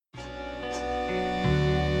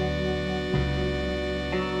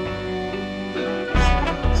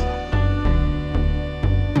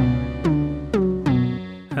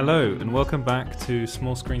Hello and welcome back to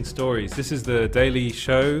Small Screen Stories. This is the daily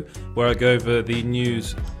show where I go over the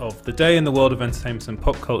news of the day in the world of entertainment and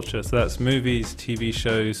pop culture. So that's movies, TV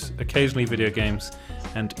shows, occasionally video games,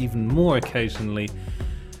 and even more occasionally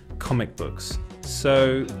comic books.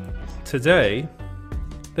 So today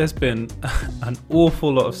there's been an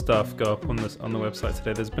awful lot of stuff go up on the website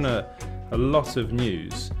today. There's been a lot of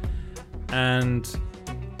news, and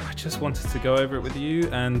I just wanted to go over it with you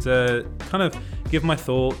and kind of give my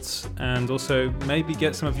thoughts and also maybe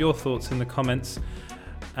get some of your thoughts in the comments.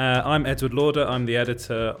 I'm Edward Lauder, I'm the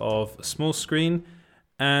editor of Small Screen,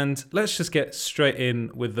 and let's just get straight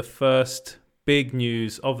in with the first big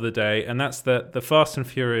news of the day, and that's that the Fast and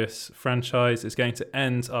Furious franchise is going to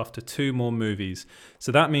end after 2 more movies.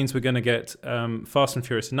 So that means we're going to get Fast and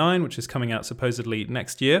Furious 9, which is coming out supposedly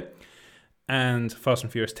next year, and Fast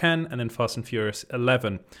and Furious 10, and then Fast and Furious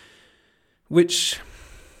 11, which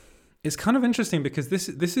is kind of interesting because this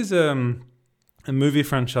is a movie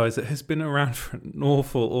franchise that has been around for an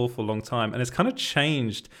awful long time, and it's kind of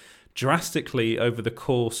changed drastically over the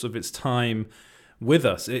course of its time with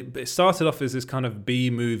us. It started off as this kind of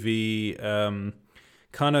B-movie,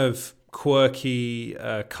 kind of quirky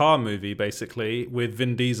car movie, basically, with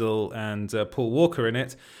Vin Diesel and Paul Walker in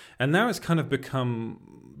it, and now it's kind of become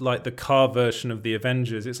like the car version of the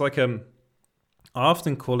Avengers. It's like I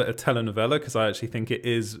often call it a telenovela because I actually think it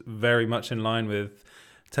is very much in line with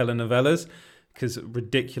telenovelas because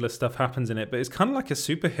ridiculous stuff happens in it. But it's kind of like a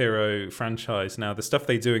superhero franchise now. The stuff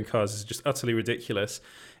they do in cars is just utterly ridiculous.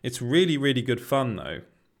 It's really, really good fun, though.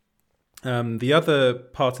 The other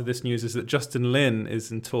part of this news is that Justin Lin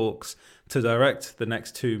is in talks to direct the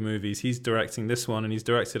next 2 movies. He's directing this one, and he's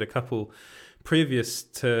directed a couple prior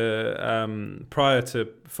to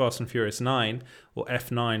Fast and Furious 9, or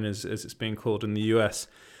F9 as it's being called in the US.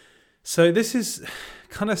 So this is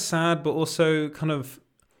kind of sad, but also kind of,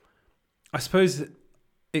 I suppose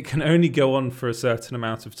it can only go on for a certain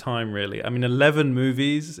amount of time, really. I mean, 11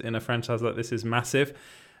 movies in a franchise like this is massive.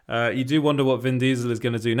 You do wonder what Vin Diesel is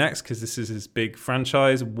going to do next, because this is his big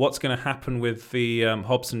franchise. What's going to happen with the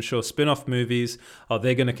Hobbs and Shaw spin-off movies? Are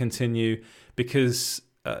they going to continue? Because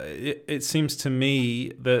it seems to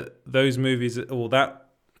me that those movies, or that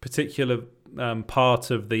particular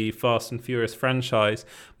part of the Fast and Furious franchise,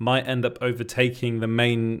 might end up overtaking the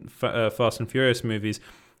main Fast and Furious movies,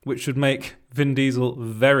 which would make Vin Diesel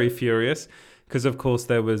very furious, because of course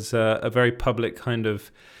there was a very public kind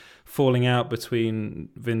of falling out between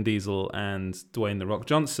Vin Diesel and Dwayne "The Rock"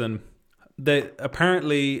 Johnson. They're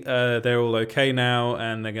all okay now,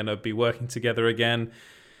 and they're going to be working together again.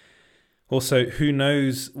 Also, who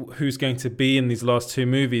knows who's going to be in these last 2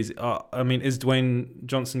 movies? I mean, is Dwayne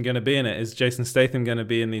Johnson going to be in it? Is Jason Statham going to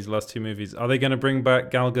be in these last 2 movies? Are they going to bring back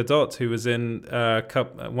Gal Gadot, who was in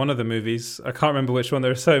one of the movies? I can't remember which one.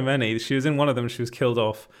 There are so many. She was in one of them. She was killed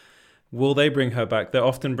off. Will they bring her back? They're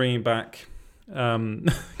often bringing back kind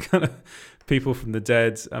of people from the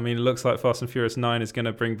dead. I mean, it looks like Fast and Furious 9 is going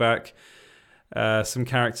to bring back some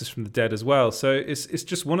characters from the dead as well. So it's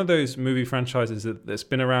just one of those movie franchises that's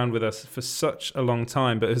been around with us for such a long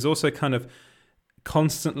time, but has also kind of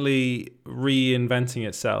constantly reinventing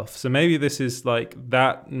itself. So maybe this is like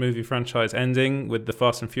that movie franchise ending with the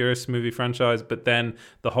Fast and Furious movie franchise, but then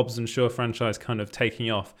the Hobbs and Shaw franchise kind of taking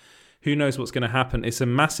off. Who knows what's going to happen? It's a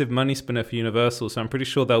massive money spinner for Universal, so I'm pretty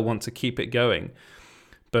sure they'll want to keep it going.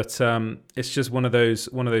 But it's just one of those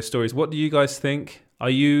stories. What do you guys think? Are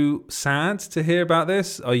you sad to hear about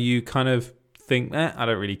this? Are you kind of think, I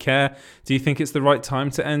don't really care? Do you think it's the right time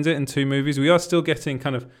to end it in 2 movies? We are still getting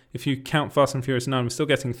kind of, if you count Fast and Furious 9, we're still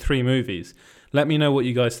getting 3 movies. Let me know what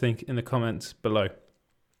you guys think in the comments below.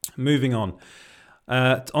 Moving on.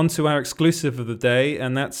 On to our exclusive of the day,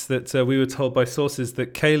 and that's that we were told by sources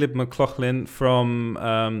that Caleb McLaughlin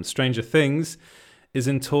from Stranger Things is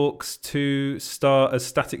in talks to star as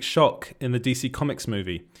Static Shock in the DC Comics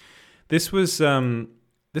movie. This was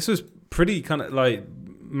pretty kind of like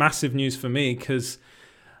massive news for me because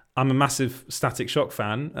I'm a massive Static Shock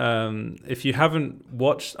fan. If you haven't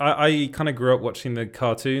watched, I kind of grew up watching the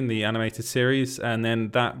cartoon, the animated series, and then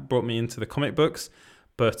that brought me into the comic books.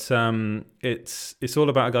 But it's all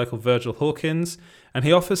about a guy called Virgil Hawkins, and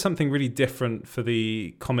he offers something really different for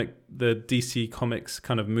the DC Comics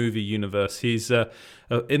kind of movie universe. He's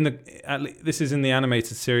this is in the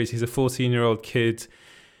animated series. He's a 14-year-old kid,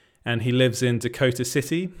 and he lives in Dakota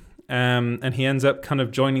City, and he ends up kind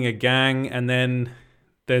of joining a gang, and then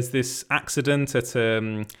there's this accident at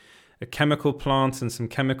a chemical plant, and some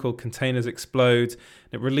chemical containers explode.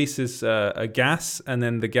 It releases a gas, and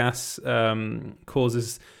then the gas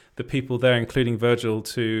causes the people there, including Virgil,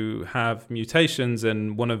 to have mutations.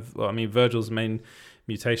 And Virgil's main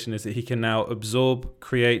mutation is that he can now absorb,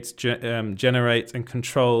 create, generate, and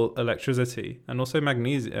control electricity, and also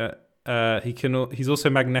magnesium. He's also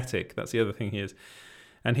magnetic. That's the other thing he is.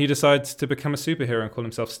 And he decides to become a superhero and call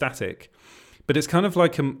himself Static. But it's kind of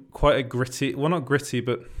like quite a gritty, well, not gritty,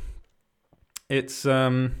 but it's,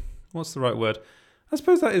 what's the right word? I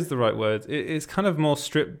suppose that is the right word. It's kind of more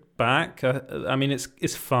stripped back. I mean,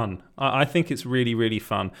 it's fun. I think it's really, really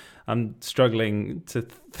fun. I'm struggling to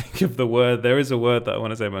think of the word. There is a word that I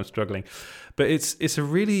want to say, but I'm struggling. But it's a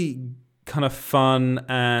really kind of fun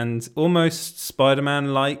and almost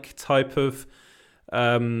Spider-Man-like type of...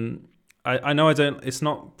 I know it's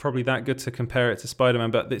not probably that good to compare it to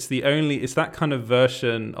Spider-Man, but it's that kind of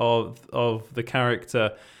version of the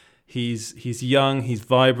character. He's young, he's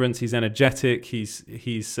vibrant, he's energetic, he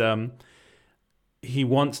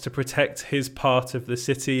wants to protect his part of the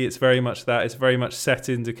city. It's very much that. It's very much set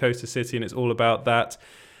in Dakota City, and it's all about that.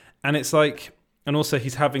 And it's like, and also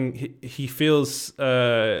he feels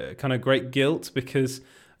kind of great guilt because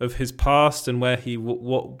of his past and where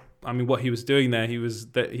what he was doing there. He was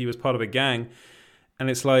part of a gang, and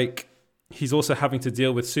it's like he's also having to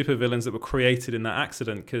deal with supervillains that were created in that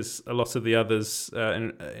accident, because a lot of the others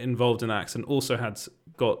involved in that accident also had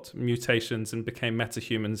got mutations and became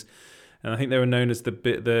metahumans. And I think they were known as the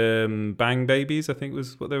Bang Babies, I think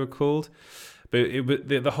was what they were called. But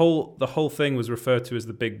the whole thing was referred to as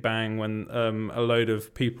the Big Bang when a load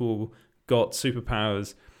of people got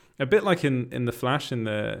superpowers. A bit like in the Flash in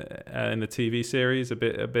the TV series, a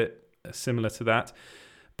bit similar to that.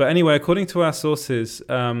 But anyway, according to our sources,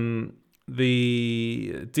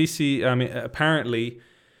 the DC, apparently,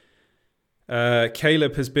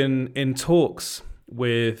 Caleb has been in talks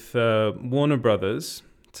with Warner Brothers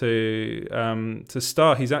to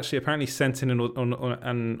star. He's actually apparently sent in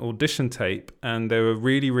an audition tape, and they were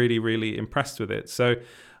really, really, really impressed with it. So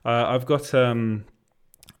I've got some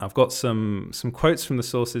quotes from the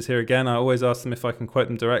sources here. Again, I always ask them if I can quote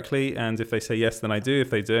them directly, and if they say yes, then I do. If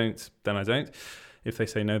they don't, then I don't. If they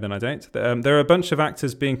say no, then I don't. There are a bunch of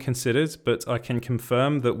actors being considered, but I can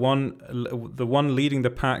confirm that the one leading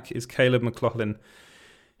the pack is Caleb McLaughlin.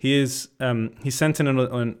 He sent in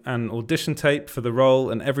an audition tape for the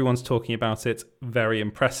role, and everyone's talking about it. Very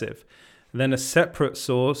impressive. Then a separate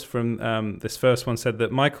source from this first one said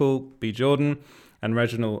that Michael B. Jordan and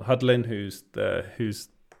Reginald Hudlin, who's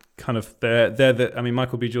kind of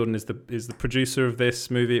Michael B. Jordan is the producer of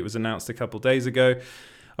this movie. It was announced a couple days ago.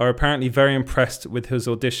 Are apparently very impressed with his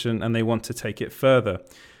audition, and they want to take it further.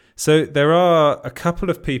 So there are a couple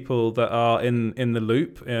of people that are in the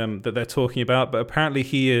loop that they're talking about, but apparently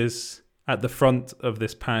he is at the front of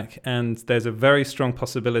this pack, and there's a very strong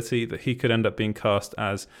possibility that he could end up being cast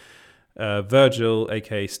as Virgil,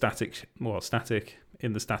 aka Static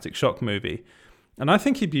in the Static Shock movie. And I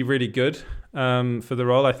think he'd be really good for the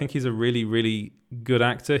role. I think he's a really, really good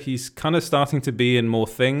actor. He's kind of starting to be in more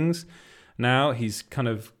things now. He's kind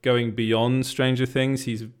of going beyond Stranger Things.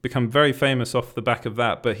 He's become very famous off the back of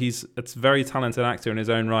that, but he's a very talented actor in his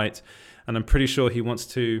own right. And I'm pretty sure he wants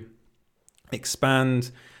to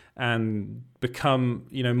expand and become,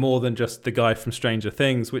 more than just the guy from Stranger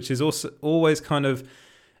Things, which is also always kind of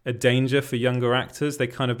a danger for younger actors. They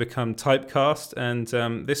kind of become typecast,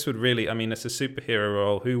 and this would really, it's a superhero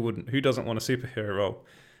role. Who doesn't want a superhero role?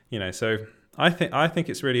 So I think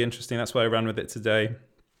it's really interesting. That's why I ran with it today.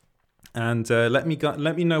 And let me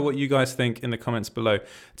know what you guys think in the comments below.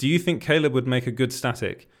 Do you think Caleb would make a good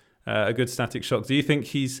Static Shock? Do you think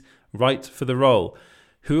he's right for the role?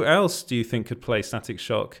 Who else do you think could play Static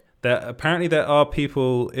Shock? Apparently there are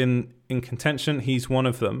people in contention. He's one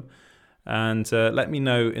of them. And let me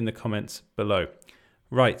know in the comments below.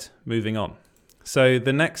 Right, moving on. So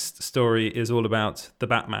the next story is all about the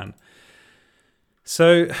Batman.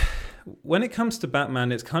 So when it comes to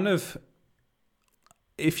Batman, it's kind of...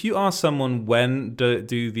 If you ask someone when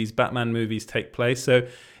do these Batman movies take place, so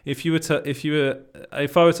if I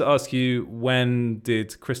were to ask you when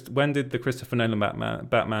did the Christopher Nolan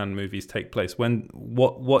Batman movies take place,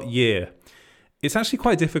 what year, it's actually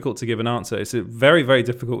quite difficult to give an answer. It's very, very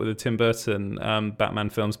difficult with the Tim Burton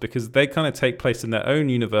Batman films, because they kind of take place in their own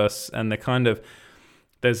universe, and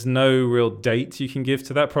there's no real date you can give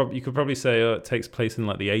to that. You could probably say it takes place in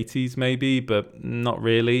like the 80s maybe, but not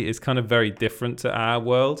really. It's kind of very different to our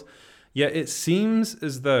world. Yet it seems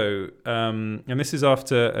as though, and this is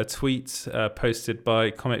after a tweet posted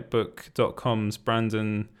by comicbook.com's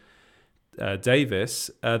Brandon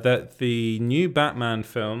Davis, that the new Batman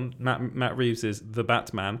film, Matt Reeves' The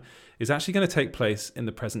Batman, is actually going to take place in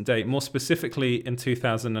the present day, more specifically in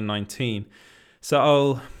 2019.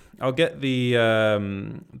 So I'll get the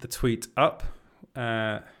tweet up.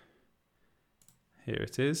 Here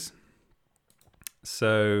it is.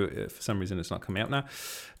 So for some reason it's not coming up now,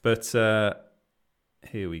 but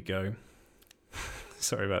here we go.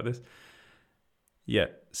 Sorry about this. Yeah,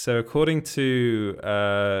 so according to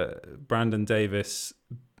Brandon Davis,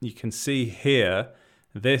 you can see here,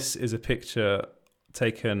 this is a picture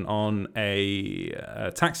taken on a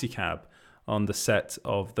taxi cab on the set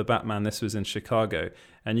of The Batman. This was in Chicago.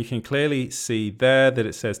 And you can clearly see there that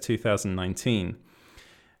it says 2019.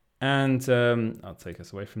 And I'll take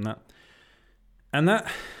us away from that. And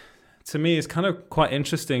that, to me, is kind of quite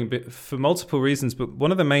interesting but for multiple reasons. But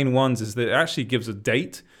one of the main ones is that it actually gives a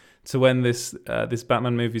date to when this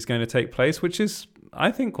Batman movie is going to take place, which is,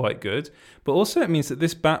 I think, quite good. But also it means that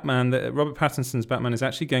this Batman, that Robert Pattinson's Batman, is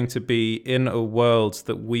actually going to be in a world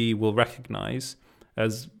that we will recognize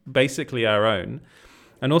as basically our own.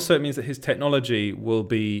 And also it means that his technology will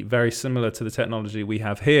be very similar to the technology we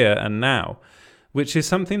have here and now, which is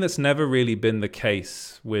something that's never really been the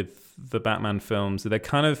case with the Batman films. They're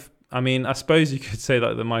kind of, I mean, I suppose you could say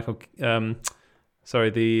that the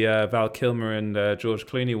Val Kilmer and George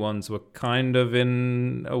Clooney ones were kind of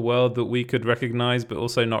in a world that we could recognize, but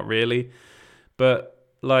also not really. But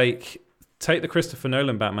like, take the Christopher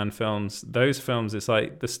Nolan Batman films. Those films, it's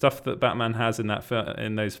like the stuff that Batman has in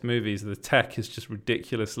in those movies, the tech is just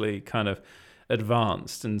ridiculously kind of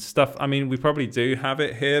advanced and stuff. I mean, we probably do have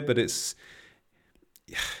it here, but it's,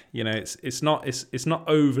 you know, it's not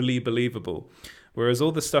overly believable. Whereas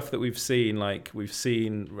all the stuff that we've seen, like we've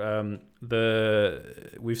seen the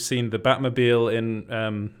Batmobile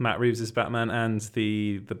in Matt Reeves' Batman and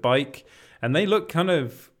the bike, and they look kind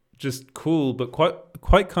of just cool, but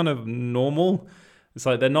quite kind of normal. It's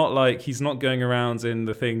like they're not like, he's not going around in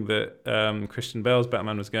the thing that Christian Bale's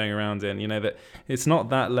Batman was going around in. You know, that it's not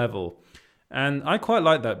that level, and I quite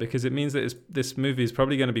like that because it means that this movie is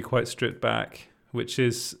probably going to be quite stripped back, which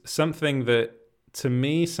is something that to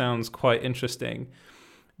me sounds quite interesting.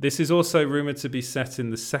 This is also rumored to be set in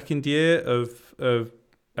the second year of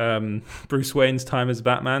Bruce Wayne's time as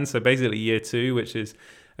Batman, so basically year 2, which is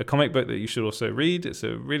a comic book that you should also read. It's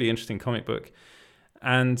a really interesting comic book,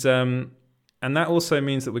 and that also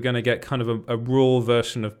means that we're going to get kind of a raw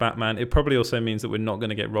version of Batman. It probably also means that we're not going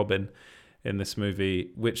to get Robin in this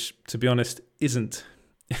movie, which, to be honest, isn't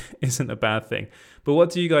a bad thing. But what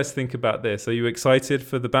do you guys think about this? Are you excited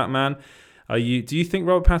for the Batman? Do you think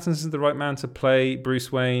Robert Pattinson is the right man to play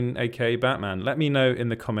Bruce Wayne, aka Batman? Let me know in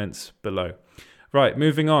the comments below. Right,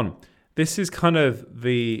 moving on. This is kind of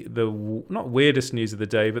the not weirdest news of the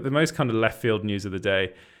day, but the most kind of left field news of the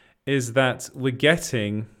day, is that we're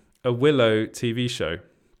getting a Willow TV show.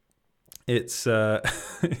 It's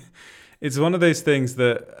it's one of those things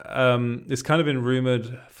that it's kind of been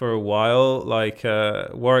rumored for a while. Like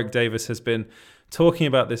Warwick Davis has been talking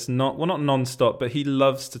about this, not non-stop, but he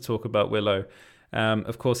loves to talk about Willow.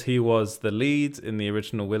 Of course, he was the lead in the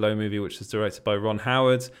original Willow movie, which was directed by Ron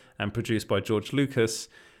Howard and produced by George Lucas.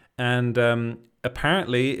 And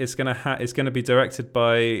apparently, it's going to be directed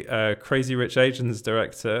by Crazy Rich Asians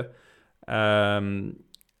director, blanking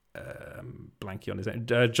on his name,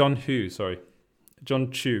 John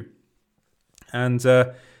Chu. And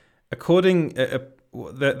there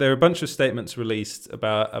are a bunch of statements released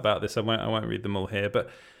about this. I won't read them all here, but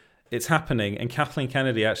it's happening. And Kathleen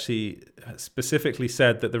Kennedy actually specifically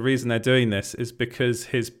said that the reason they're doing this is because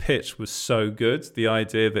his pitch was so good. The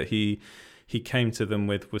idea that he came to them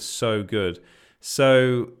with was so good.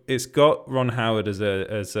 So it's got Ron Howard as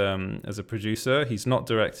a producer. He's not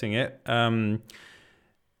directing it.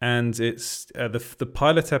 And it's the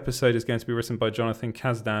pilot episode is going to be written by Jonathan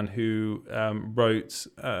Kasdan, who wrote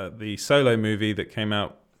the Solo movie that came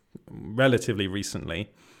out relatively recently.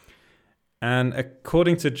 And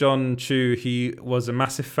according to John Chu, he was a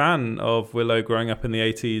massive fan of Willow growing up in the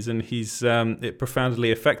 80s, and it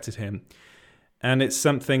profoundly affected him. And it's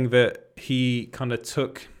something that he kind of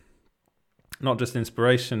took not just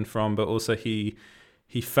inspiration from, but also he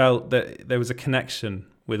felt that there was a connection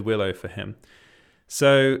with Willow for him.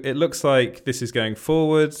 So it looks like this is going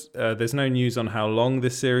forward. There's no news on how long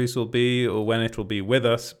this series will be or when it'll be with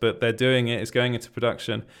us, but they're doing it. It's going into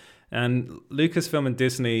production. And Lucasfilm and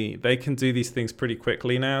Disney, they can do these things pretty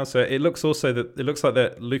quickly now. So it looks like that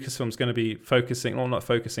Lucasfilm's going to be focusing, or not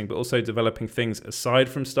focusing, but also developing things aside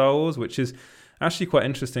from Star Wars, which is actually quite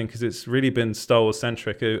interesting because it's really been Star Wars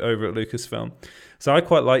centric over at Lucasfilm. So I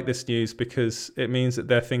quite like this news because it means that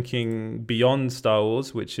they're thinking beyond Star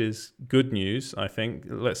Wars, which is good news, I think.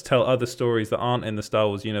 Let's tell other stories that aren't in the Star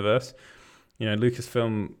Wars universe. You know,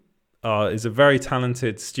 Lucasfilm is a very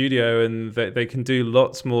talented studio, and they can do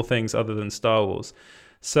lots more things other than Star Wars.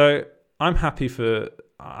 So I'm happy for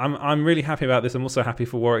I'm really happy about this. I'm also happy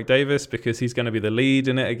for Warwick Davis because he's going to be the lead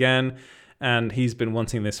in it again, and he's been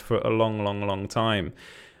wanting this for a long time.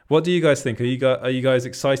 What do you guys think? Are you guys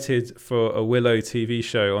excited for a Willow TV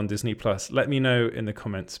show on Disney Plus? Let me know in the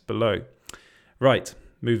comments below. Right,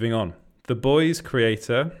 moving on. The Boys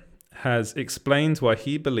creator has explained why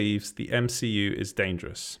he believes the MCU is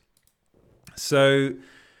dangerous. So,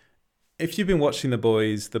 if you've been watching The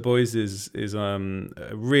Boys is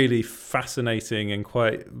really fascinating and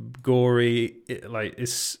quite gory.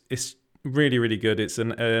 It's really good. It's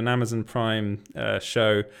an Amazon Prime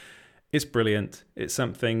show. It's brilliant. It's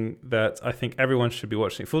something that I think everyone should be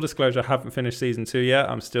watching. Full disclosure, I haven't finished season 2 yet.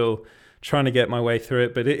 I'm still trying to get my way through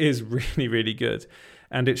it, but it is really good.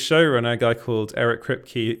 And its showrunner, a guy called Eric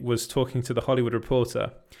Kripke, was talking to The Hollywood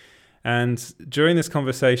Reporter. And during this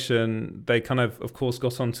conversation, they kind of course,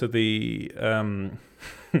 got onto the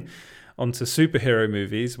onto superhero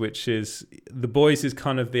movies, which is The Boys is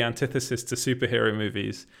kind of the antithesis to superhero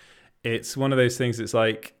movies. It's one of those things. It's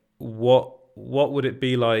like what would it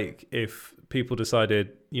be like if people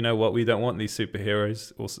decided, you know what, we don't want these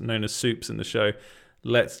superheroes, also known as soups in the show.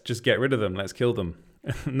 Let's just get rid of them. Let's kill them.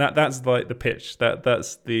 And that's like the pitch.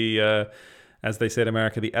 That's the as they say in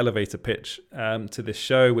America, the elevator pitch to this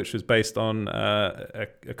show, which was based on a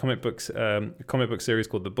comic book series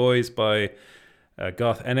called The Boys by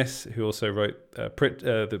Garth Ennis, who also wrote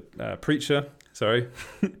the Preacher. Sorry.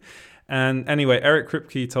 And anyway, Eric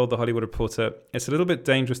Kripke told The Hollywood Reporter, "It's a little bit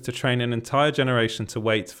dangerous to train an entire generation to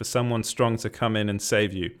wait for someone strong to come in and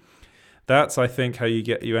save you. That's, I think, how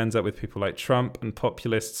you end up with people like Trump and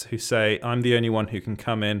populists who say, I'm the only one who can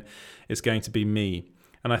come in. It's going to be me."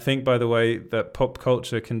 And I think, by the way, that pop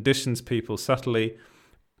culture conditions people subtly.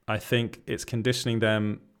 I think it's conditioning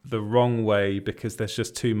them the wrong way because there's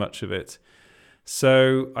just too much of it.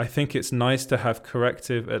 So I think it's nice to have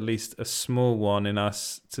corrective, at least a small one in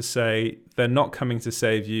us, to say they're not coming to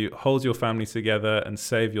save you. Hold your family together and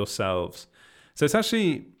save yourselves. So it's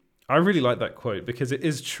actually, I really like that quote because it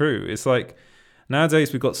is true. It's like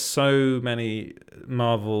nowadays we've got so many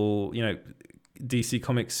Marvel, DC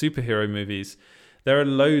Comics superhero movies. There are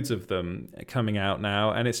loads of them coming out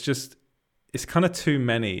now, and it's kind of too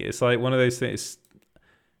many. It's like one of those things.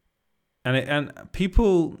 And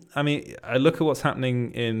people, I mean, I look at what's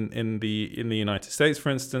happening in the United States,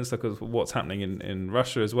 for instance. Look at what's happening in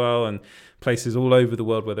Russia as well, and places all over the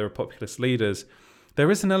world where there are populist leaders.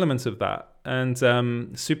 There is an element of that, and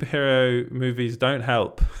superhero movies don't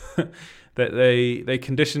help. That they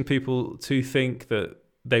condition people to think that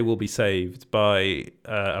they will be saved by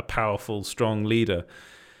a powerful, strong leader.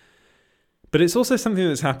 But it's also something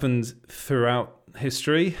that's happened throughout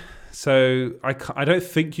history. So I don't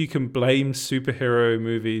think you can blame superhero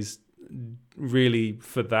movies really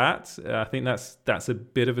for that. I think that's a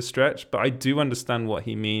bit of a stretch, but I do understand what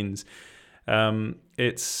he means.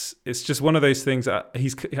 It's just one of those things.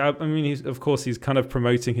 He's of course he's kind of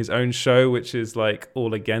promoting his own show, which is like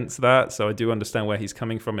all against that. So I do understand where he's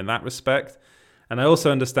coming from in that respect, and I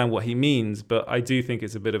also understand what he means. But I do think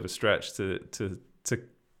it's a bit of a stretch to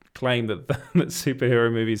claim that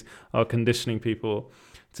superhero movies are conditioning people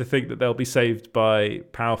to think that they'll be saved by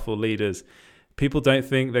powerful leaders. People don't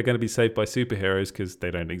think they're going to be saved by superheroes because they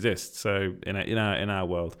don't exist. So in our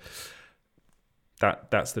world,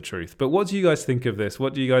 that's the truth. But what do you guys think of this?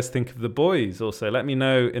 What do you guys think of The Boys? Also, let me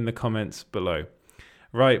know in the comments below.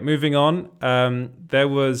 Right, moving on. There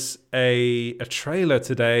was a trailer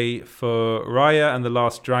today for Raya and the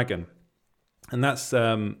Last Dragon, and that's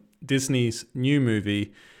Disney's new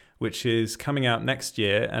movie, which is coming out next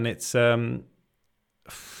year, and it's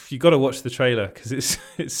you got to watch the trailer because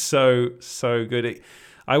it's so good.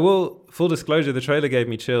 Full disclosure, the trailer gave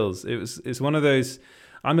me chills. It's one of those.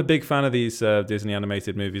 I'm a big fan of these Disney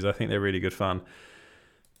animated movies. I think they're really good fun,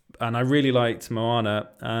 and I really liked Moana.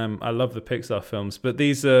 I love the Pixar films, but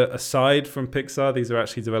these are aside from Pixar. These are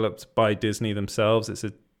actually developed by Disney themselves. It's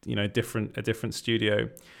a different studio.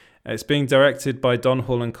 It's being directed by Don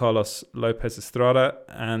Hall and Carlos Lopez Estrada,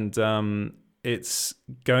 and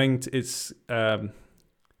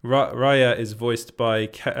Raya is voiced by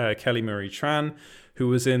Kelly Marie Tran, who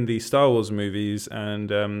was in the Star Wars movies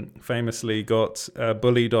and famously got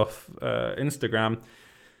bullied off Instagram,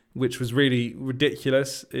 which was really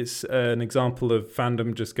ridiculous. It's an example of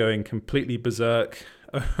fandom just going completely berserk.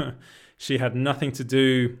 She had nothing to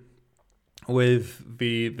do with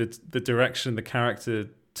the direction the character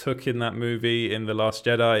took in that movie in The Last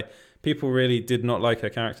Jedi. People really did not like her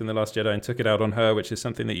character in The Last Jedi and took it out on her, which is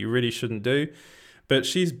something that you really shouldn't do. But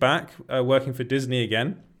she's back working for Disney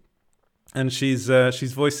again, and she's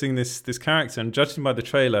voicing this character. And judging by the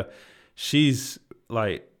trailer, she's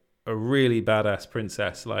like a really badass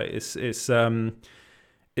princess. Like it's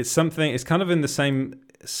something. It's kind of in the same,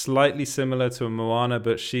 slightly similar to a Moana,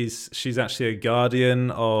 but she's actually a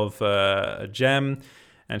guardian of a gem,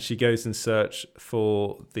 and she goes in search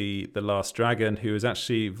for the last dragon, who is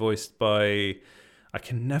actually voiced by, I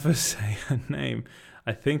can never say her name.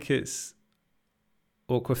 I think it's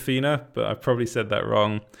Awkwafina, but I probably said that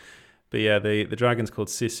wrong. But yeah, the dragon's called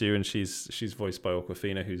Sisu, and she's voiced by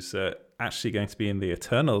Awkwafina, who's actually going to be in the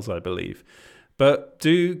Eternals, I believe. But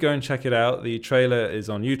do go and check it out. The trailer is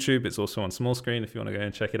on YouTube. It's also on small screen if you want to go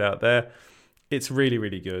and check it out there. It's really,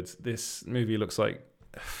 really good. This movie looks like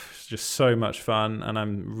just so much fun, and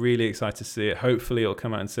I'm really excited to see it. Hopefully it'll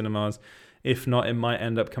come out in cinemas. If not, it might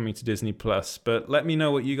end up coming to Disney Plus. But let me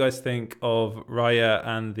know what you guys think of Raya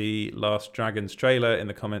and the Last Dragons trailer in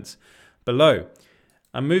the comments below.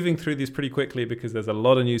 I'm moving through these pretty quickly because there's a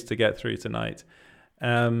lot of news to get through tonight.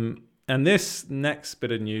 And this next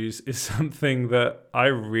bit of news is something that I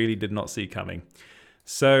really did not see coming.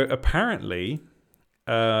 So apparently,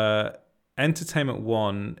 Entertainment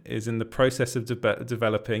One is in the process of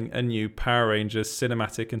developing a new Power Rangers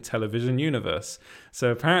cinematic and television universe.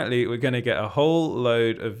 So apparently we're going to get a whole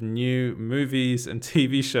load of new movies and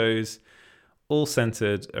TV shows all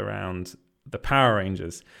centered around the Power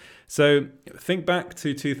Rangers. So think back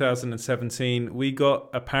to 2017, we got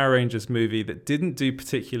a Power Rangers movie that didn't do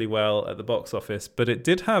particularly well at the box office, but it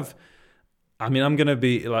did have, I mean, I'm going to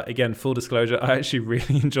be like, again, full disclosure, I actually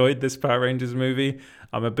really enjoyed this Power Rangers movie.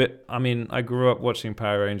 I grew up watching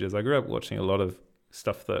Power Rangers. I grew up watching a lot of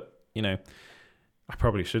stuff that, I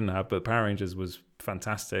probably shouldn't have, but Power Rangers was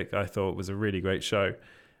fantastic. I thought it was a really great show.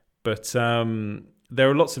 But there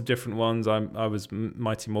are lots of different ones. I was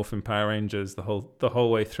Mighty Morphin Power Rangers the whole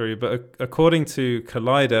way through. But according to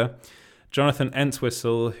Collider, Jonathan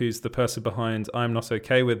Entwistle, who's the person behind I'm Not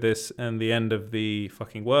Okay With This and The End of the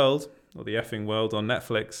Fucking World, or The Effing World on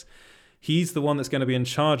Netflix, he's the one that's going to be in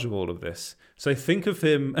charge of all of this. So think of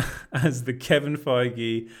him as the Kevin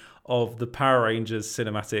Feige of the Power Rangers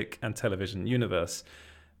cinematic and television universe,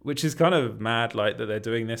 which is kind of mad, like, that they're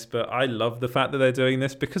doing this. But I love the fact that they're doing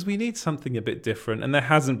this because we need something a bit different, and there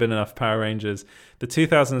hasn't been enough Power Rangers. The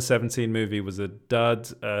 2017 movie was a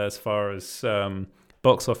dud as far as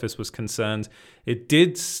box office was concerned. It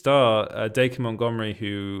did star Dacre Montgomery,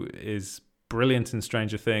 who is brilliant in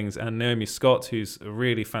Stranger Things, and Naomi Scott, who's a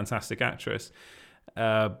really fantastic actress.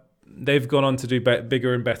 They've gone on to do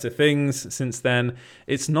bigger and better things since then.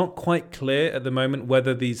 It's not quite clear at the moment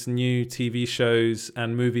whether these new TV shows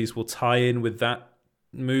and movies will tie in with that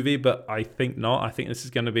movie, but I think not. I think this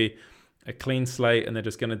is going to be a clean slate, and they're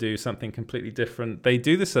just going to do something completely different. They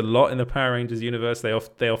do this a lot in the Power Rangers universe. They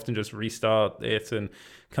often just restart it and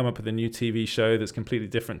come up with a new TV show that's completely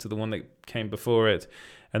different to the one that came before it,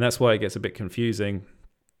 and that's why it gets a bit confusing.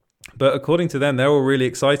 But according to them, they're all really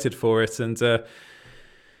excited for it, and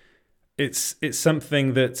it's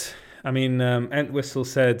something that, Entwistle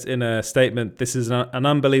said in a statement, this is an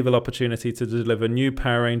unbelievable opportunity to deliver new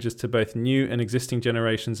Power Rangers to both new and existing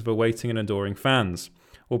generations of awaiting and adoring fans.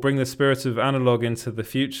 We'll bring the spirit of analog into the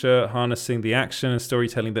future, harnessing the action and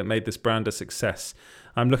storytelling that made this brand a success.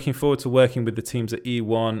 I'm looking forward to working with the teams at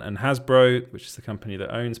E1 and Hasbro, which is the company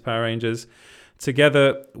that owns Power Rangers.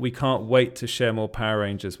 Together, we can't wait to share more Power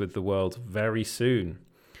Rangers with the world very soon.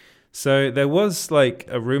 So there was like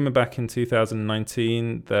a rumor back in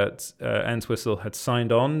 2019 that Entwistle had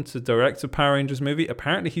signed on to direct a Power Rangers movie.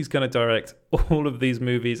 Apparently, he's going to direct all of these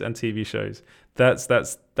movies and TV shows. That's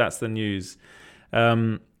the news.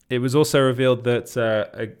 It was also revealed that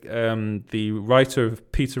the writer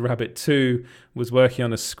of Peter Rabbit 2 was working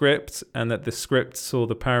on a script, and that the script saw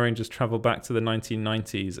the Power Rangers travel back to the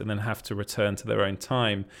 1990s and then have to return to their own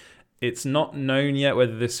time. It's not known yet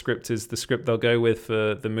whether this script is the script they'll go with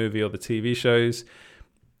for the movie or the TV shows.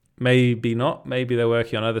 Maybe not. Maybe they're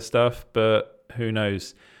working on other stuff, but who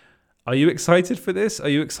knows? Are you excited for this? Are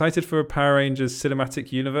you excited for a Power Rangers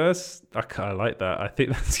cinematic universe? I kind of like that. I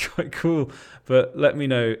think that's quite cool. But let me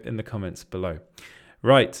know in the comments below.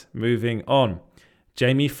 Right, moving on.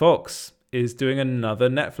 Jamie Foxx is doing another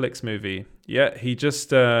Netflix movie. Yeah, he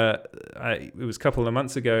just... it was a couple of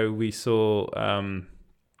months ago we saw...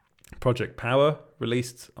 Project Power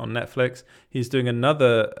released on Netflix. He's doing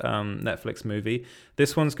another Netflix movie.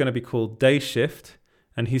 This one's going to be called Day Shift,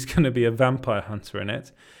 and he's going to be a vampire hunter in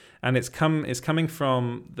it. And it's coming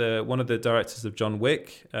from one of the directors of John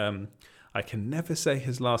Wick. I can never say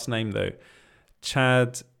his last name though.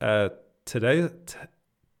 Chad Stahelski.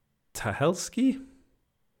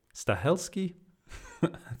 I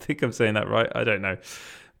think I'm saying that right. I don't know,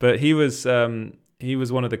 but he was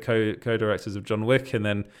one of the co-directors of John Wick, and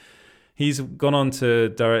then He's gone on to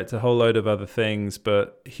direct a whole load of other things,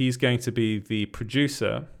 but he's going to be the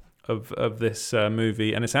producer of this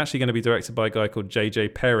movie, and it's actually going to be directed by a guy called J.J.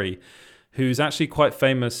 Perry, who's actually quite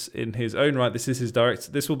famous in his own right.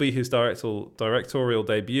 This will be his directorial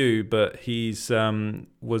debut, but he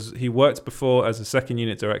worked before as a second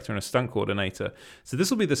unit director and a stunt coordinator. So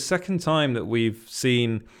this will be the second time that we've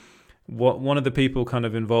seen one of the people kind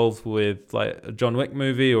of involved with like a John Wick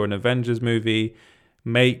movie or an Avengers movie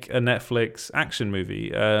make a Netflix action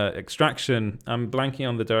movie. Extraction, I'm blanking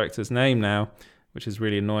on the director's name now, which is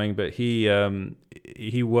really annoying, but he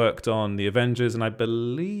worked on the Avengers, and I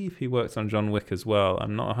believe he worked on John Wick as well.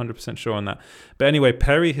 I'm not 100% sure on that. But anyway,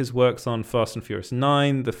 Perry has worked on Fast and Furious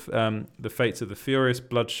 9, the Fates of the Furious,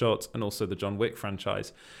 Bloodshot, and also the John Wick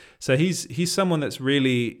franchise. So he's someone that's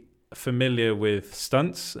really familiar with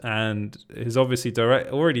stunts and is obviously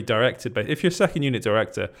already directed. But if you're a second unit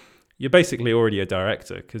director, you're basically already a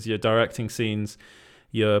director because you're directing scenes.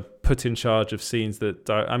 You're put in charge of scenes that,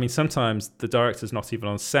 sometimes the director's not even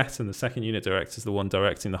on set and the second unit director's the one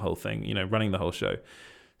directing the whole thing, running the whole show.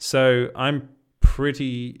 So I'm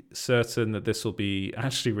pretty certain that this will be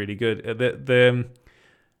actually really good.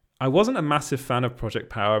 I wasn't a massive fan of Project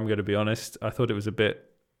Power, I'm going to be honest. I thought it was a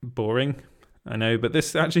bit boring, I know, but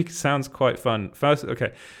this actually sounds quite fun. First,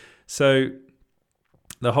 okay, so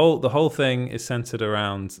the whole thing is centered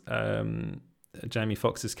around Jamie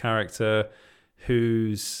Foxx's character,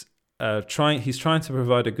 who's trying to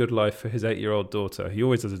provide a good life for his 8-year-old daughter. He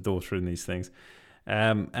always has a daughter in these things.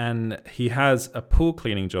 And he has a pool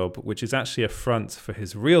cleaning job, which is actually a front for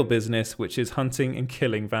his real business, which is hunting and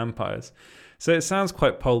killing vampires. So it sounds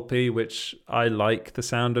quite pulpy, which I like the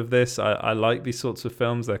sound of this. I like these sorts of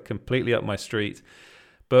films. They're completely up my street.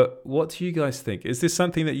 But what do you guys think? Is this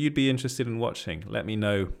something that you'd be interested in watching? Let me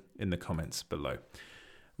know in the comments below.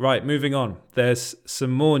 Right, moving on. There's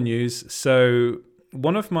some more news. So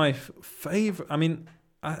one of my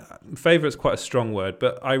favorite's quite a strong word,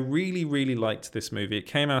 but I really, really liked this movie. It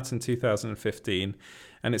came out in 2015,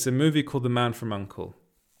 and it's a movie called The Man from U.N.C.L.E.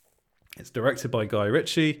 It's directed by Guy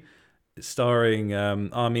Ritchie. It's starring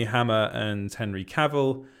Armie Hammer and Henry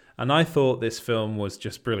Cavill, and I thought this film was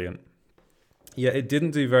just brilliant. Yeah, it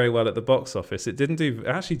didn't do very well at the box office. It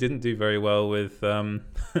actually didn't do very well with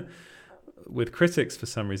with critics for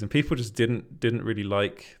some reason. People just didn't really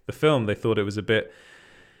like the film. They thought it was a bit,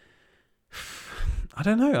 I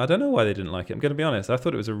don't know why they didn't like it. I'm going to be honest. I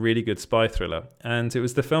thought it was a really good spy thriller, and it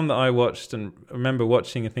was the film that I watched and remember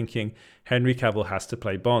watching and thinking Henry Cavill has to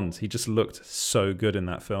play Bond. He just looked so good in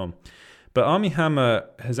that film. But Armie Hammer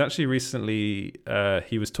has actually recently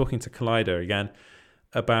he was talking to Collider again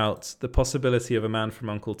about the possibility of A Man from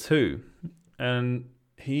U.N.C.L.E. 2, and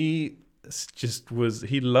he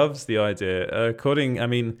loves the idea.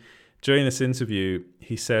 During this interview,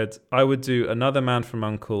 he said, I would do another Man from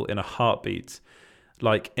U.N.C.L.E. in a heartbeat.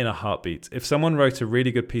 If someone wrote a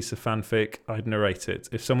really good piece of fanfic, I'd narrate it.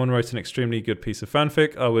 If someone wrote an extremely good piece of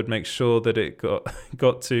fanfic, I would make sure that it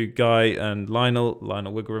got to Guy and Lionel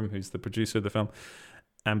Wigram, who's the producer of the film,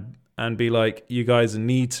 and be like, you guys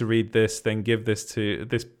need to read this, then give this to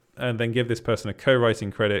this, and then give this person a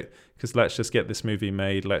co-writing credit, because let's just get this movie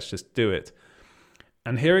made. Let's just do it.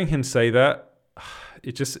 And hearing him say that,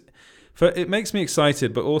 it makes me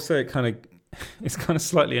excited, but also it's kind of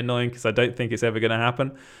slightly annoying because I don't think it's ever going to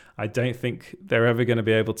happen. I don't think they're ever going to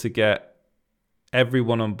be able to get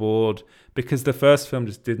everyone on board because the first film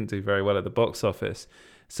just didn't do very well at the box office.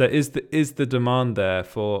 So is the demand there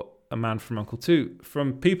for A Man from U.N.C.L.E. 2?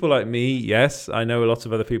 From people like me, yes. I know a lot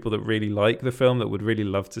of other people that really like the film that would really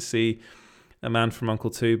love to see A Man from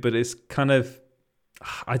U.N.C.L.E. 2, but it's kind of,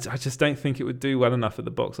 I just don't think it would do well enough at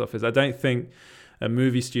the box office. I don't think a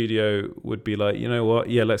movie studio would be like, you know what,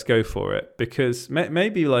 yeah, let's go for it. Because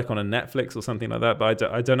maybe like on a Netflix or something like that, but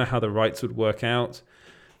I don't know how the rights would work out.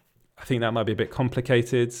 I think that might be a bit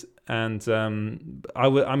complicated. And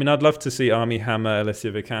I'd love to see Armie Hammer,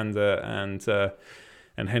 Alicia Vikander,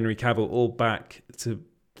 and Henry Cavill all back to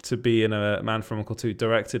be in A Man from U.N.C.L.E. 2,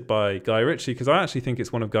 directed by Guy Ritchie, because I actually think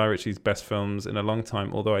it's one of Guy Ritchie's best films in a long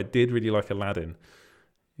time, although I did really like Aladdin.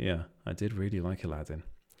 Yeah, I did really like Aladdin.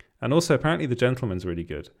 And also, apparently, The Gentleman's really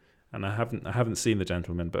good. And I haven't seen The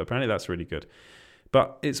Gentleman, but apparently that's really good.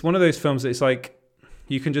 But it's one of those films that it's like,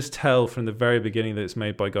 you can just tell from the very beginning that it's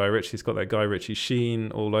made by Guy Ritchie. It's got that Guy Ritchie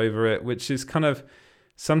sheen all over it, which is kind of,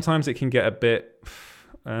 sometimes it can get a bit,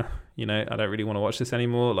 I don't really want to watch this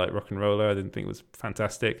anymore. Like Rock and Roller, I didn't think it was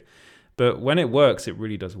fantastic. But when it works, it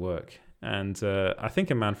really does work. And I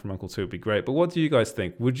think A Man from U.N.C.L.E. 2 would be great. But what do you guys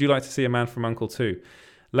think? Would you like to see A Man from U.N.C.L.E. 2?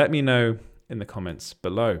 Let me know in the comments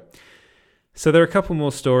below. So there are a couple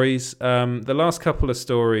more stories. The last couple of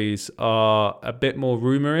stories are a bit more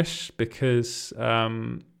rumorish because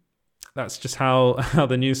that's just how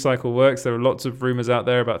the news cycle works. There are lots of rumors out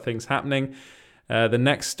there about things happening. The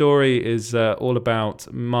next story is all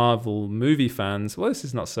about Marvel movie fans. Well, this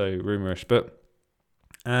is not so rumorish, but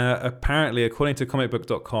apparently, according to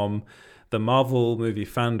comicbook.com, the Marvel movie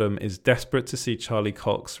fandom is desperate to see Charlie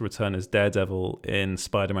Cox return as Daredevil in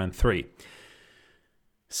Spider-Man 3.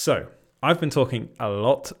 So, I've been talking a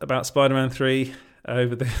lot about Spider-Man 3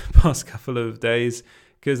 over the past couple of days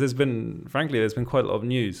because there's been quite a lot of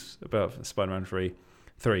news about Spider-Man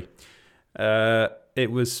 3. It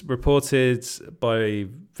was reported by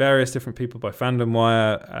various different people, by Fandom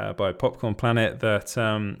Wire, by Popcorn Planet, that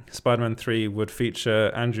Spider-Man 3 would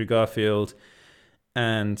feature Andrew Garfield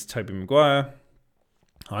and Tobey Maguire.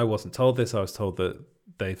 I wasn't told this. I was told that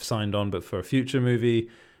they've signed on, but for a future movie.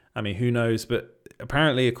 I mean, who knows? But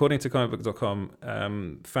apparently, according to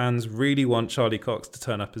comicbook.com, fans really want Charlie Cox to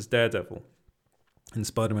turn up as Daredevil in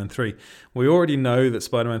Spider-Man 3. We already know that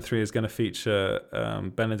Spider-Man 3 is going to feature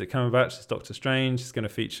Benedict Cumberbatch as Doctor Strange. It's going to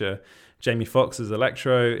feature Jamie Foxx as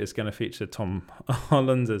Electro. It's going to feature Tom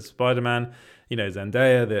Holland as Spider-Man.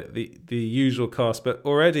 Zendaya, the usual cast. But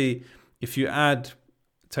already, if you add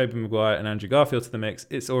Tobey Maguire and Andrew Garfield to the mix,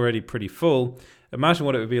 it's already pretty full. Imagine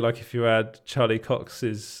what it would be like if you add Charlie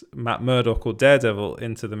Cox's Matt Murdock or Daredevil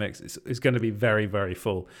into the mix. It's going to be very, very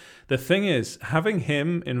full. The thing is, having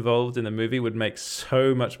him involved in the movie would make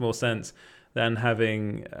so much more sense than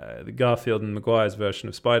having the Garfield and Maguire's version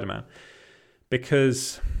of Spider-Man.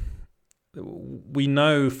 Because we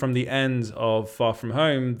know from the end of Far From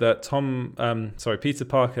Home that Peter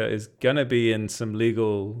Parker is going to be in some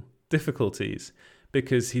legal difficulties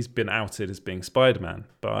because he's been outed as being Spider-Man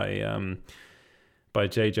by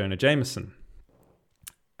J. Jonah Jameson,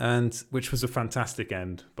 and which was a fantastic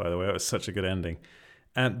end, by the way. It was such a good ending.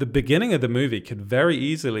 And the beginning of the movie could very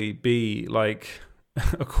easily be like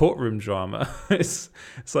a courtroom drama. It's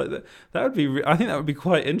like that would be. I think that would be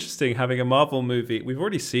quite interesting, having a Marvel movie. We've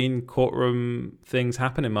already seen courtroom things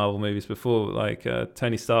happen in Marvel movies before. Like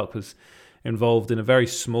Tony Stark was involved in a very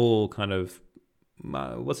small kind of.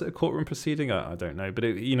 Was it a courtroom proceeding? I don't know, but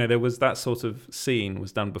there was that sort of scene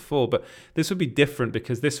was done before. But this would be different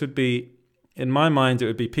because this would be, in my mind, it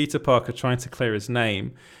would be Peter Parker trying to clear his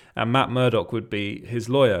name, and Matt Murdock would be his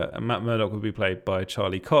lawyer, and Matt Murdock would be played by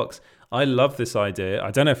Charlie Cox. I love this idea.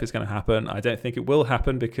 I don't know if it's going to happen. I don't think it will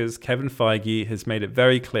happen because Kevin Feige has made it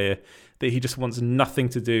very clear that he just wants nothing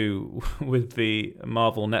to do with the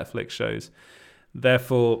Marvel Netflix shows.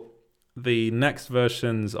 Therefore, the next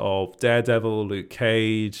versions of Daredevil, Luke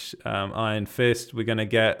Cage, Iron Fist, we're going to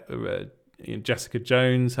get Jessica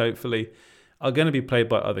Jones, hopefully, are going to be played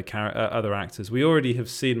by other actors. We already have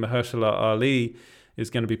seen Mahershala Ali is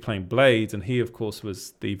going to be playing Blade, and he, of course,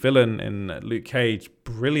 was the villain in Luke Cage.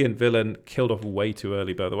 Brilliant villain, killed off way too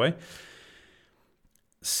early, by the way.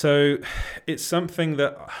 So it's something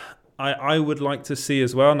that I would like to see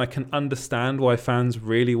as well, and I can understand why fans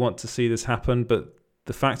really want to see this happen, but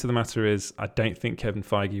the fact of the matter is, I don't think Kevin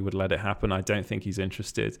Feige would let it happen. I don't think he's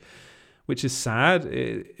interested, which is sad.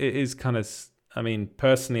 It is kind of, I mean,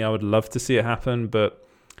 personally, I would love to see it happen, but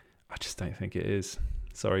I just don't think it is.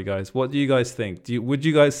 Sorry, guys. What do you guys think? Would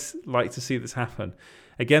you guys like to see this happen?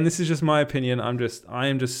 Again, this is just my opinion. I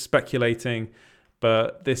am just speculating,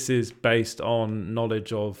 but this is based on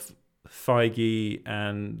knowledge of Feige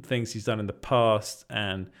and things he's done in the past,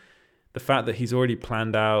 and the fact that he's already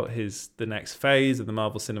planned out the next phase of the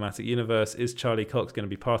Marvel Cinematic Universe. Is Charlie Cox going to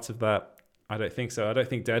be part of that? I don't think so. I don't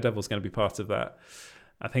think Daredevil's going to be part of that.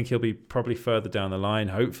 I think he'll be probably further down the line,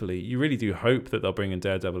 hopefully. You really do hope that they'll bring in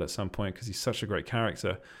Daredevil at some point because he's such a great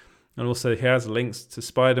character. And also he has links to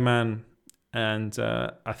Spider-Man, and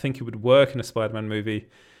I think it would work in a Spider-Man movie.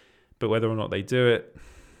 But whether or not they do it,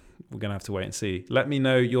 we're going to have to wait and see. Let me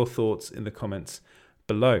know your thoughts in the comments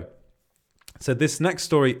below. So this next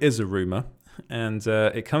story is a rumor, and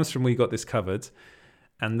it comes from We Got This Covered,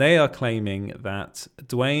 and they are claiming that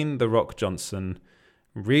Dwayne "The Rock" Johnson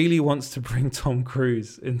really wants to bring Tom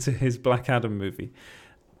Cruise into his Black Adam movie.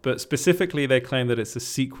 But specifically, they claim that it's a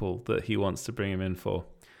sequel that he wants to bring him in for.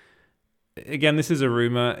 Again, this is a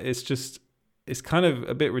rumor. It's kind of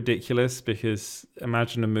a bit ridiculous because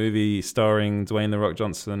imagine a movie starring Dwayne "The Rock"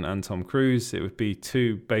 Johnson and Tom Cruise. It would be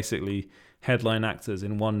two basically headline actors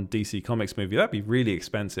in one DC Comics movie. That'd be really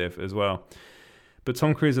expensive as well. But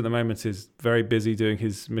Tom Cruise at the moment is very busy doing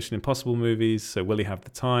his Mission Impossible movies, so will he have the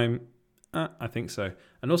time? I think so.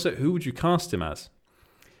 And also, who would you cast him as?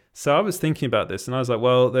 So I was thinking about this, and I was like,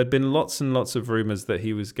 well, there'd been lots and lots of rumors that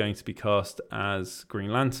he was going to be cast as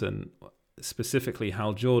Green Lantern, specifically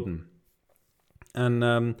Hal Jordan.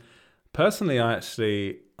 And personally, I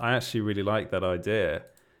actually really like that idea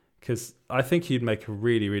because I think he'd make a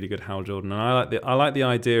really, really good Hal Jordan. And I like the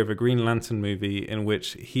idea of a Green Lantern movie in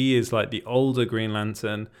which he is like the older Green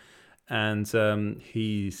Lantern, and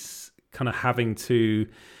he's kind of having to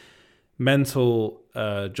mentor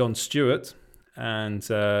John Stewart, and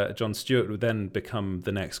John Stewart would then become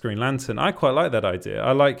the next Green Lantern. I quite like that idea.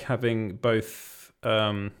 I like having both.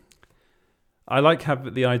 The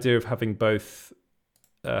idea of having both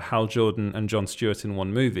Hal Jordan and John Stewart in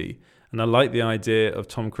one movie. And I like the idea of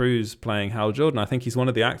Tom Cruise playing Hal Jordan. I think he's one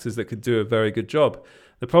of the actors that could do a very good job.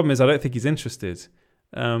 The problem is I don't think he's interested.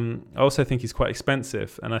 I also think he's quite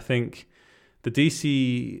expensive. And I think the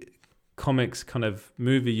DC Comics kind of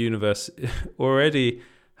movie universe already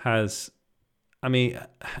has...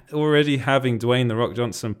 already having Dwayne "The Rock"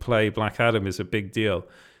 Johnson play Black Adam is a big deal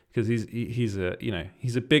because he's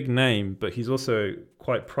a big name, but he's also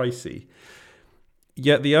quite pricey.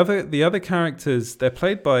 Yet the other characters, they're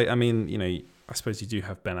played by, I suppose you do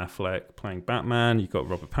have Ben Affleck playing Batman, you've got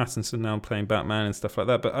Robert Pattinson now playing Batman and stuff like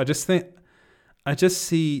that, but I just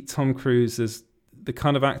see Tom Cruise as the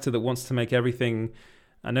kind of actor that wants to make everything,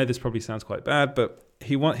 I know this probably sounds quite bad, but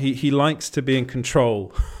he likes to be in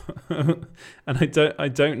control. And I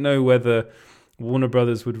don't know whether Warner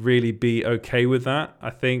Brothers would really be okay with that. I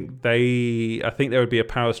think there would be a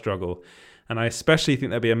power struggle. And I especially think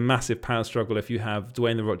there'd be a massive power struggle if you have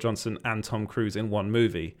Dwayne "The Rock" Johnson and Tom Cruise in one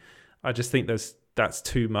movie. I just think that's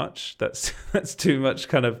too much. That's too much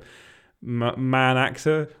kind of man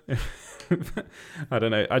actor. I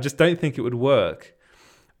don't know. I just don't think it would work.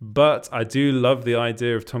 But I do love the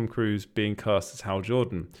idea of Tom Cruise being cast as Hal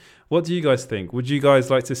Jordan. What do you guys think? Would you guys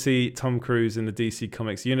like to see Tom Cruise in the DC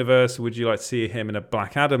Comics universe? Would you like to see him in a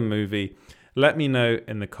Black Adam movie? Let me know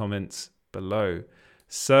in the comments below.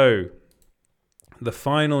 So, the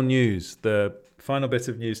final news, the final bit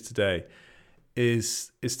of news today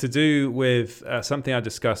is to do with something I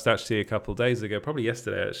discussed actually a couple of days ago, probably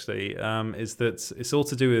yesterday actually, is that it's all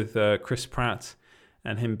to do with Chris Pratt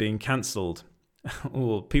and him being cancelled,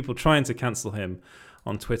 or people trying to cancel him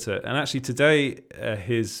on Twitter. And actually today,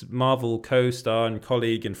 his Marvel co-star and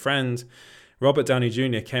colleague and friend, Robert Downey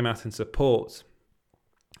Jr., came out in support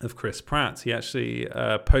of Chris Pratt. He actually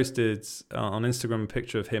posted on Instagram a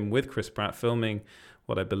picture of him with Chris Pratt filming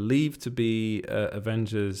what I believe to be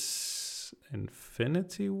Avengers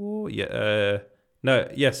Infinity War.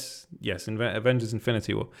 Avengers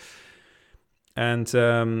Infinity War.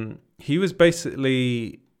 And he was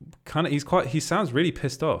basically he sounds really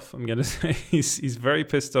pissed off. I'm going to say he's very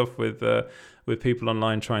pissed off with people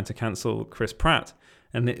online trying to cancel Chris Pratt.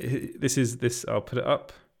 And I'll put it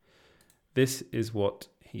up. This is what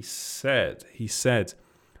he said. He said,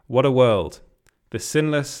 "What a world. The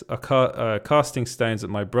sinless are casting stones at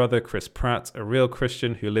my brother, Chris Pratt, a real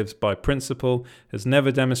Christian who lives by principle, has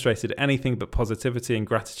never demonstrated anything but positivity and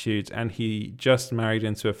gratitude, and he just married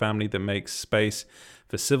into a family that makes space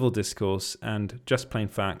for civil discourse and just plain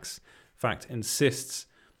fact insists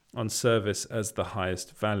on service as the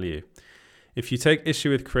highest value. If you take issue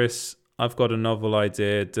with Chris, I've got a novel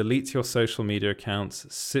idea. Delete your social media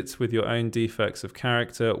accounts, sit with your own defects of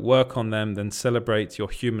character, work on them, then celebrate your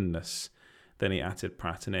humanness." Then he added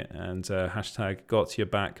Pratt in it and hashtag got your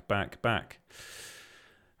back.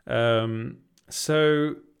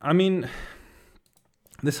 So, I mean,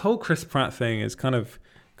 this whole Chris Pratt thing is kind of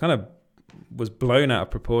was blown out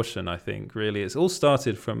of proportion, I think, really. It's all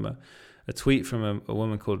started from a tweet from a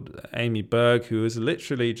woman called Amy Berg, who was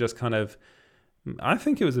literally just kind of, I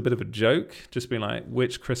think it was a bit of a joke, just being like,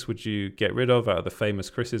 which Chris would you get rid of out of the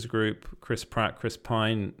famous Chris's group? Chris Pratt, Chris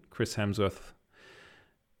Pine, Chris Hemsworth,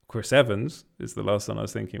 Chris Evans is the last one I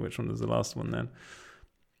was thinking. Which one was the last one then?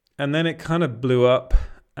 And then it kind of blew up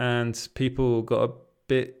and people got a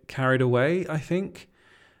bit carried away, I think.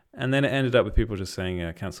 And then it ended up with people just saying,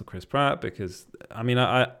 cancel Chris Pratt, because,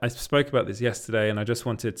 I spoke about this yesterday and I just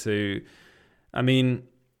wanted to,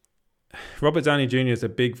 Robert Downey Jr. is a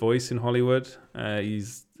big voice in Hollywood.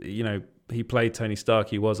 He played Tony Stark.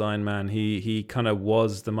 He was Iron Man. He kind of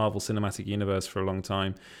was the Marvel Cinematic Universe for a long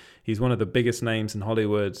time. He's one of the biggest names in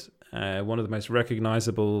Hollywood, one of the most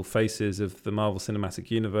recognizable faces of the Marvel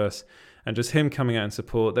Cinematic Universe, and just him coming out in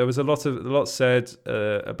support. There was a lot said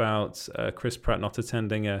about Chris Pratt not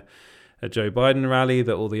attending a Joe Biden rally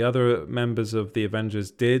that all the other members of the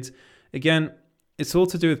Avengers did. Again, it's all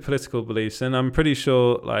to do with political beliefs, and I'm pretty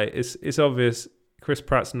sure it's obvious Chris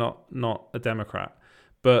Pratt's not a Democrat,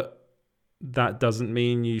 but that doesn't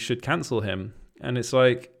mean you should cancel him. And it's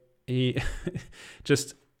like he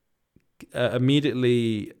just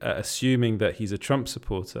immediately assuming that he's a Trump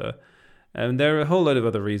supporter And there are a whole load of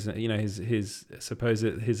other reasons, his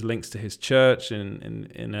links to his church in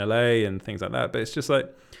LA and things like that. But it's just like,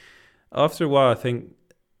 after a while, I think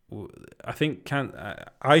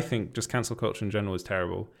just cancel culture in general is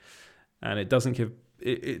terrible, and it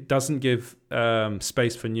doesn't give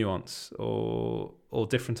space for nuance or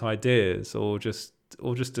different ideas or just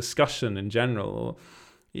discussion in general.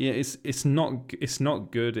 It's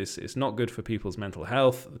not good. It's not good for people's mental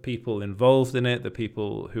health. The people involved in it, the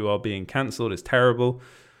people who are being cancelled, is terrible.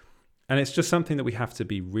 And it's just something that we have to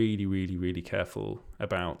be really, really, really careful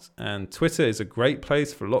about. And Twitter is a great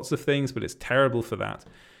place for lots of things, but it's terrible for that.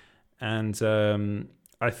 And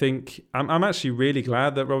I think I'm actually really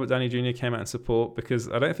glad that Robert Downey Jr. came out in support, because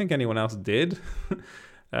I don't think anyone else did.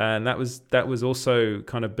 And that was also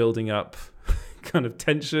kind of building up kind of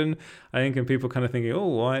tension, I think, and people kind of thinking, oh,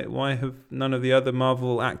 why have none of the other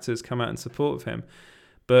Marvel actors come out in support of him?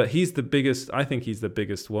 But I think he's the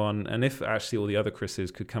biggest one. And if actually all the other Chris's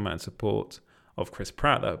could come out in support of Chris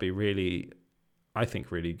Pratt, that would be really, I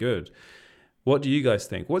think, really good. What do you guys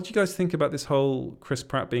think? What do you guys think about this whole Chris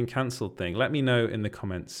Pratt being cancelled thing? Let me know in the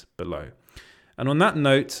comments below. And on that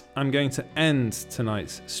note, I'm going to end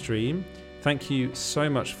tonight's stream. Thank you so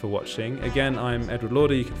much for watching. Again, I'm Edward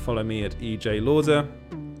Lauder. You can follow me at EJ Lauder.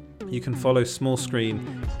 You can follow Small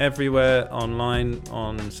Screen everywhere online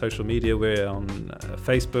on social media. We're on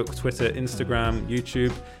Facebook, Twitter, Instagram,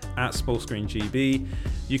 YouTube at Small Screen GB.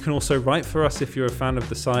 You can also write for us if you're a fan of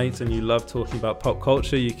the site and you love talking about pop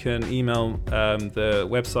culture. You can email the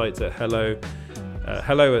website at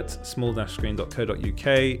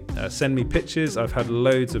hello@small-screen.co.uk. Send me pictures. I've had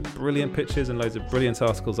loads of brilliant pictures and loads of brilliant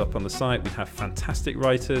articles up on the site. We have fantastic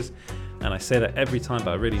writers, and I say that every time,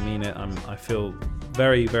 but I really mean it. I feel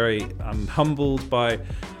very, very humbled by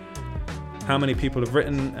how many people have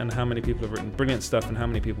written and how many people have written brilliant stuff and how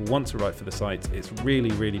many people want to write for the site. It's really,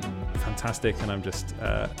 really fantastic, and I'm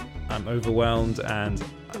overwhelmed, and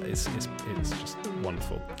it's just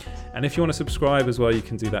wonderful. And if you want to subscribe as well, you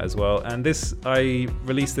can do that as well. And I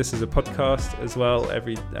release this as a podcast as well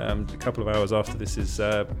every couple of hours after this is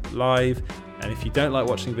live. And if you don't like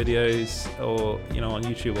watching videos or on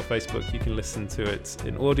YouTube or Facebook, you can listen to it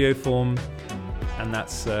in audio form. And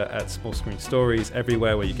that's at Small Screen Stories,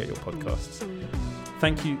 everywhere where you get your podcasts.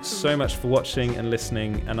 Thank you so much for watching and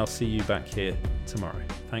listening, and I'll see you back here tomorrow.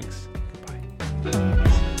 Thanks.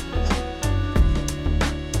 Goodbye.